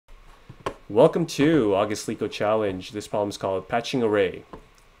Welcome to August Leetcode Challenge. This problem is called Patching Array.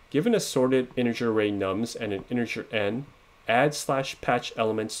 Given a sorted integer array nums and an integer n, add/patch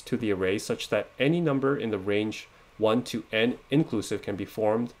elements to the array such that any number in the range 1 to n inclusive can be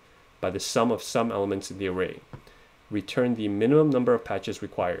formed by the sum of some elements in the array. Return the minimum number of patches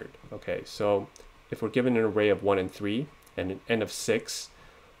required. Okay, so if we're given an array of 1 and 3 and an n of 6,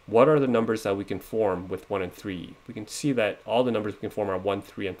 what are the numbers that we can form with 1 and 3? We can see that all the numbers we can form are 1,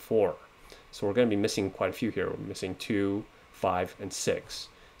 3, and 4. So we're going to be missing quite a few here. We're missing 2, 5, and 6.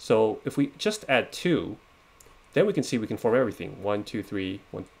 So if we just add 2, then we can see we can form everything. 1, 2, 3,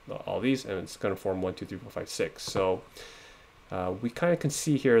 all these, and it's going to form 1, 2, 3, 4, 5, 6. So we kind of can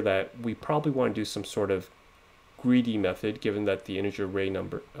see here that we probably want to do some sort of greedy method, given that the integer array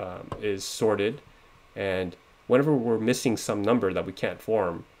number is sorted. And whenever we're missing some number that we can't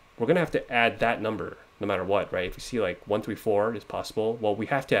form, we're going to have to add that number no matter what, right? If we see like 1, 3, 4 is possible, well, we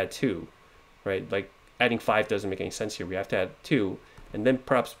have to add 2, right? Like adding 5 doesn't make any sense here. We have to add 2 and then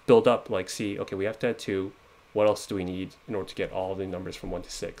perhaps build up, like see, okay, we have to add 2. What else do we need in order to get all the numbers from 1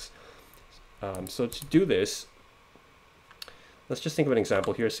 to 6? So to do this, let's just think of an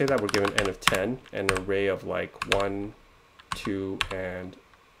example here. Say that we're given n of 10 and an array of like 1, 2, and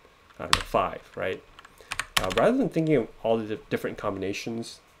I don't know, 5, right? Rather than thinking of all the different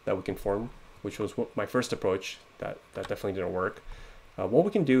combinations that we can form, which was my first approach, that definitely didn't work. What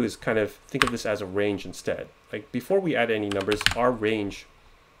we can do is kind of think of this as a range instead. Like before we add any numbers, our range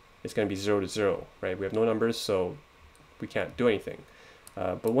is going to be 0 to 0, right? We have no numbers, so we can't do anything.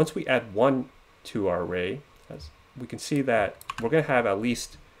 But once we add 1 to our array, we can see that we're going to have at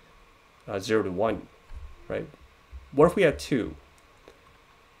least 0 to 1, right? What if we add 2?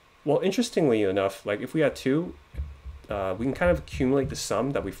 Well, interestingly enough, like if we add 2, we can kind of accumulate the sum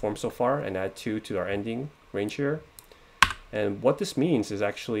that we formed so far and add 2 to our ending range here. And what this means is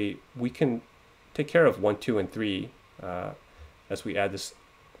actually we can take care of 1, 2, and 3 as we add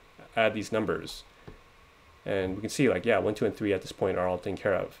these numbers. And we can see like, yeah, 1, 2, and 3 at this point are all taken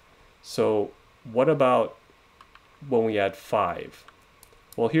care of. So what about when we add 5?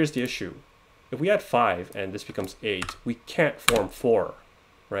 Well, here's the issue. If we add 5 and this becomes 8, we can't form 4,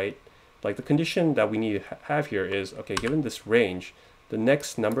 right? Like the condition that we need to have here is, okay, given this range, the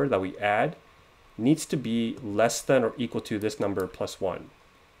next number that we add needs to be less than or equal to this number plus 1.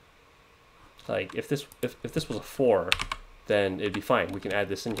 Like if this was a 4, then it'd be fine. We can add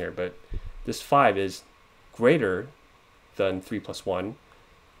this in here, but this 5 is greater than 3 plus 1.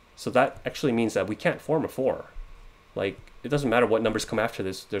 So that actually means that we can't form a 4. Like it doesn't matter what numbers come after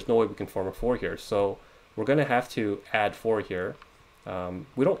this, there's no way we can form a 4 here. So we're going to have to add 4 here.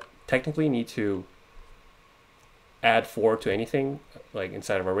 We don't technically need to add 4 to anything like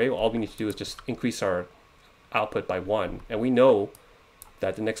inside of our array. All we need to do is just increase our output by 1, and we know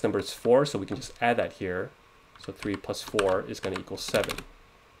that the next number is 4, so we can just add that here. So 3 plus 4 is going to equal 7.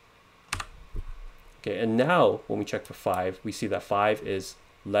 Okay, and now when we check for 5, we see that 5 is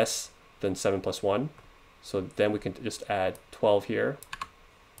less than 7 plus 1, so then we can just add 12 here,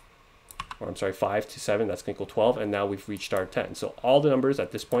 or I'm sorry, 5 to 7, that's going to equal 12, and now we've reached our 10. So all the numbers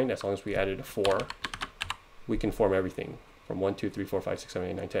at this point, as long as we added a 4, we can form everything from 1, 2, 3, 4, 5, 6, 7,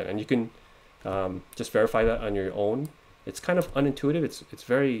 8, 9, 10. And you can just verify that on your own. It's kind of unintuitive. It's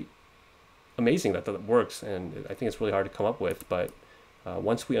very amazing that that works, and I think it's really hard to come up with. But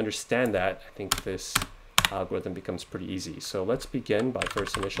once we understand that, I think this algorithm becomes pretty easy. So let's begin by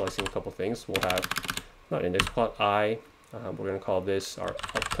first initializing a couple things. We'll have, not index, we'll call it I. We're going to call this our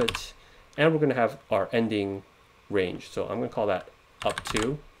output, and we're going to have our ending range. So I'm going to call that up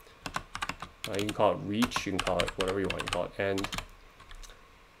to. You can call it reach, you can call it whatever you want, you can call it end.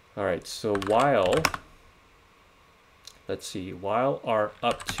 All right, so while, let's see, while our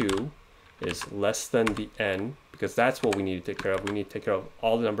up to is less than the n, because that's what we need to take care of. We need to take care of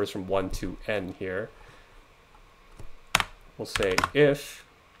all the numbers from 1 to n here. We'll say if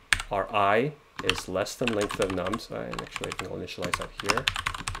our I is less than length of nums, and actually I think I'll initialize that here.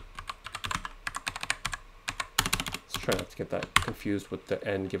 Let's try not to get that confused with the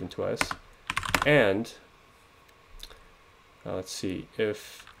n given to us. And let's see,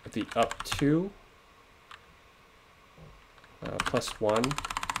 if the up to plus 1,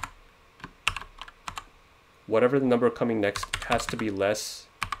 whatever the number coming next has to be less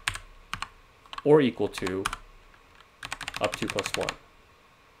or equal to up to plus 1.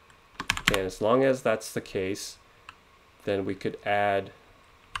 And as long as that's the case, then we could add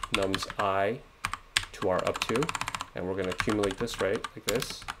nums I to our up to, and we're going to accumulate this, right, like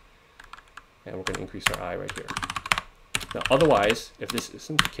this. And we're going to increase our I right here. Now, otherwise, if this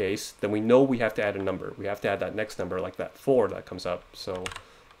isn't the case, then we know we have to add a number. We have to add that next number, like that 4 that comes up. So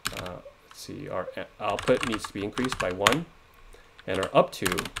let's let's see, our output needs to be increased by 1, and our up to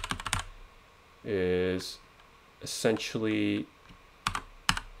is essentially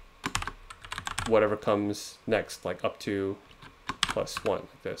whatever comes next, like up to plus 1,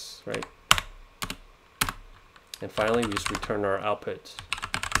 like this, right? And finally, we just return our output.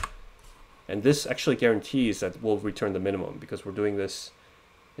 And this actually guarantees that we'll return the minimum because we're doing this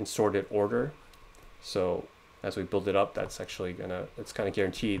in sorted order. So as we build it up, that's actually it's kind of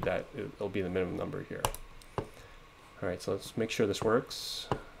guaranteed that it'll be the minimum number here. All right, so let's make sure this works.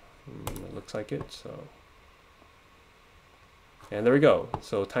 It looks like it, so. And there we go.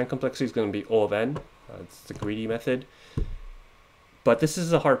 So time complexity is going to be O of n. It's the greedy method. But this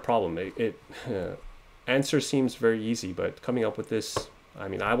is a hard problem. Answer seems very easy, but coming up with this, I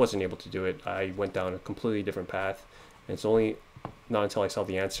mean, I wasn't able to do it. I went down a completely different path. And it's only not until I saw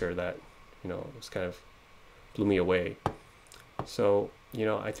the answer that, you know, it was kind of blew me away. So, you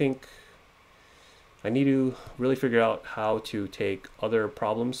know, I think I need to really figure out how to take other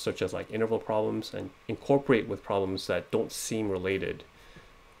problems, such as like interval problems, and incorporate with problems that don't seem related.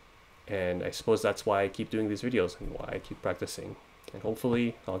 And I suppose that's why I keep doing these videos and why I keep practicing. And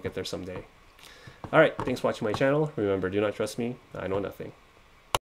hopefully I'll get there someday. All right, thanks for watching my channel. Remember, do not trust me. I know nothing.